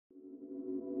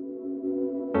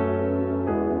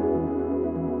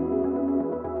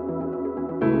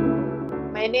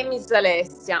My name is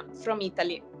Alessia from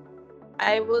Italy.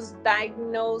 I was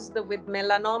diagnosed with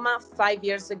melanoma 5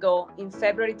 years ago in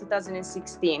February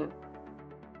 2016.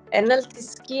 And healthy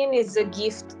skin is a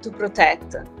gift to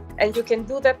protect, and you can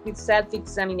do that with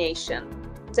self-examination.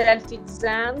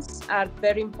 Self-exams are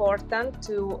very important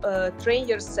to train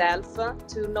yourself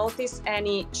to notice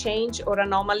any change or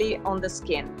anomaly on the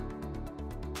skin.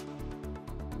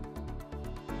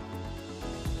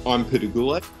 I'm Peter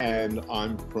Goulet and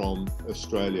I'm from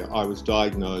Australia. I was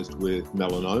diagnosed with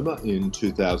melanoma in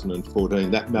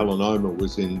 2014. That melanoma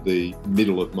was in the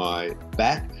middle of my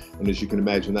back, and as you can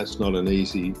imagine, that's not an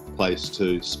easy place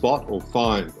to spot or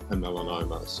find a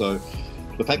melanoma. So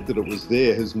the fact that it was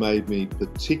there has made me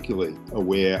particularly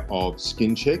aware of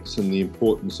skin checks and the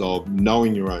importance of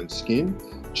knowing your own skin,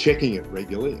 checking it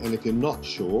regularly, and if you're not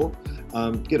sure,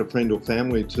 get a friend or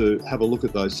family to have a look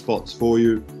at those spots for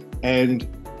you. And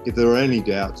if there are any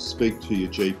doubts, speak to your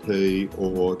GP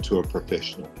or to a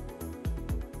professional.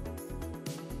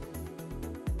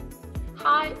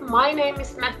 Hi, my name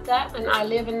is Mette and I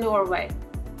live in Norway.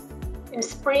 In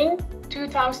spring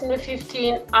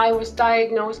 2015, I was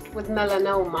diagnosed with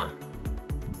melanoma.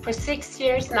 For 6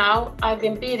 years now, I've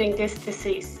been beating this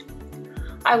disease.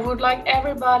 I would like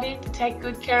everybody to take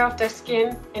good care of their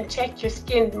skin and check your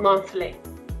skin monthly.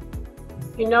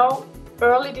 You know,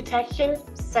 early detection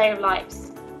saves lives.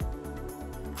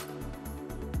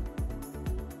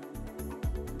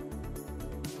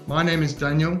 My name is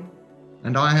Daniel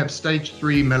and I have stage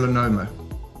 3 melanoma.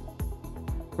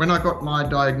 When I got my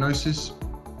diagnosis,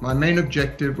 my main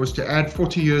objective was to add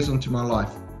 40 years onto my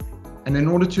life. And in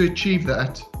order to achieve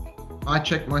that, I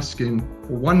check my skin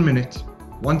for 1 minute,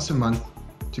 once a month,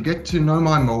 to get to know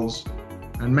my moles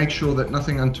and make sure that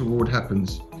nothing untoward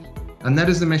happens. And that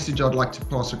is the message I'd like to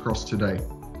pass across today.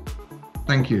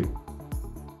 Thank you.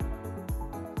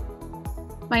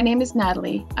 My name is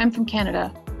Natalie. I'm from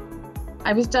Canada.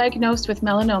 I was diagnosed with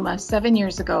melanoma 7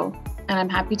 years ago, and I'm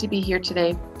happy to be here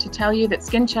today to tell you that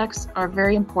skin checks are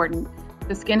very important.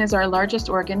 The skin is our largest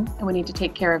organ, and we need to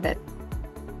take care of it.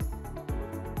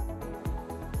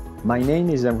 My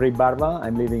name is Enrique Barba.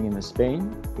 I'm living in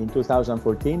Spain. In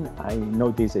 2014, I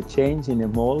noticed a change in a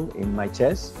mole in my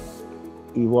chest.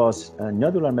 It was a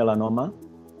nodular melanoma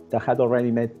that had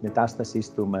already made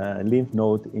metastasis to my lymph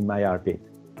node in my armpit.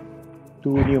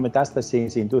 2 new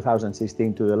metastases in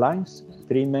 2016 to the lungs,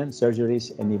 treatment,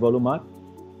 surgeries, and nivolumab.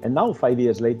 And now, 5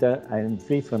 years later, I am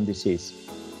free from disease.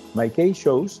 My case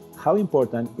shows how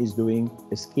important is doing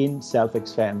skin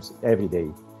self-exams every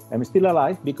day. I'm still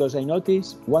alive because I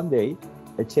noticed one day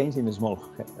a change in a small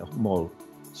mole.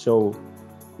 So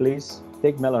please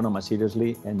take melanoma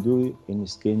seriously and do a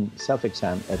skin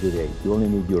self-exam every day. You only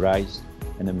need your eyes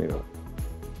and a mirror.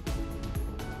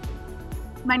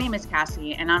 My name is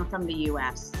Cassie and I'm from the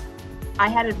US. I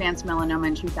had advanced melanoma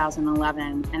in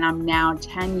 2011 and I'm now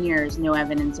 10 years no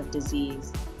evidence of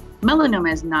disease.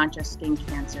 Melanoma is not just skin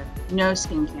cancer. No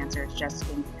skin cancer is just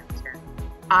skin cancer.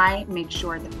 I make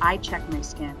sure that I check my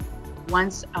skin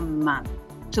once a month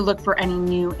to look for any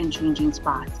new and changing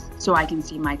spots so I can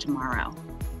see my tomorrow.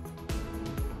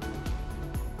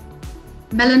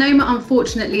 Melanoma,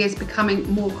 unfortunately, is becoming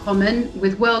more common,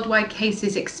 with worldwide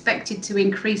cases expected to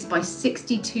increase by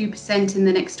 62% in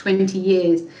the next 20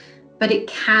 years. But it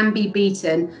can be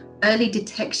beaten. Early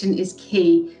detection is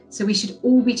key, so we should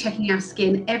all be checking our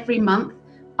skin every month.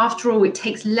 After all, it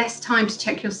takes less time to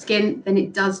check your skin than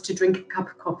it does to drink a cup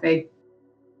of coffee.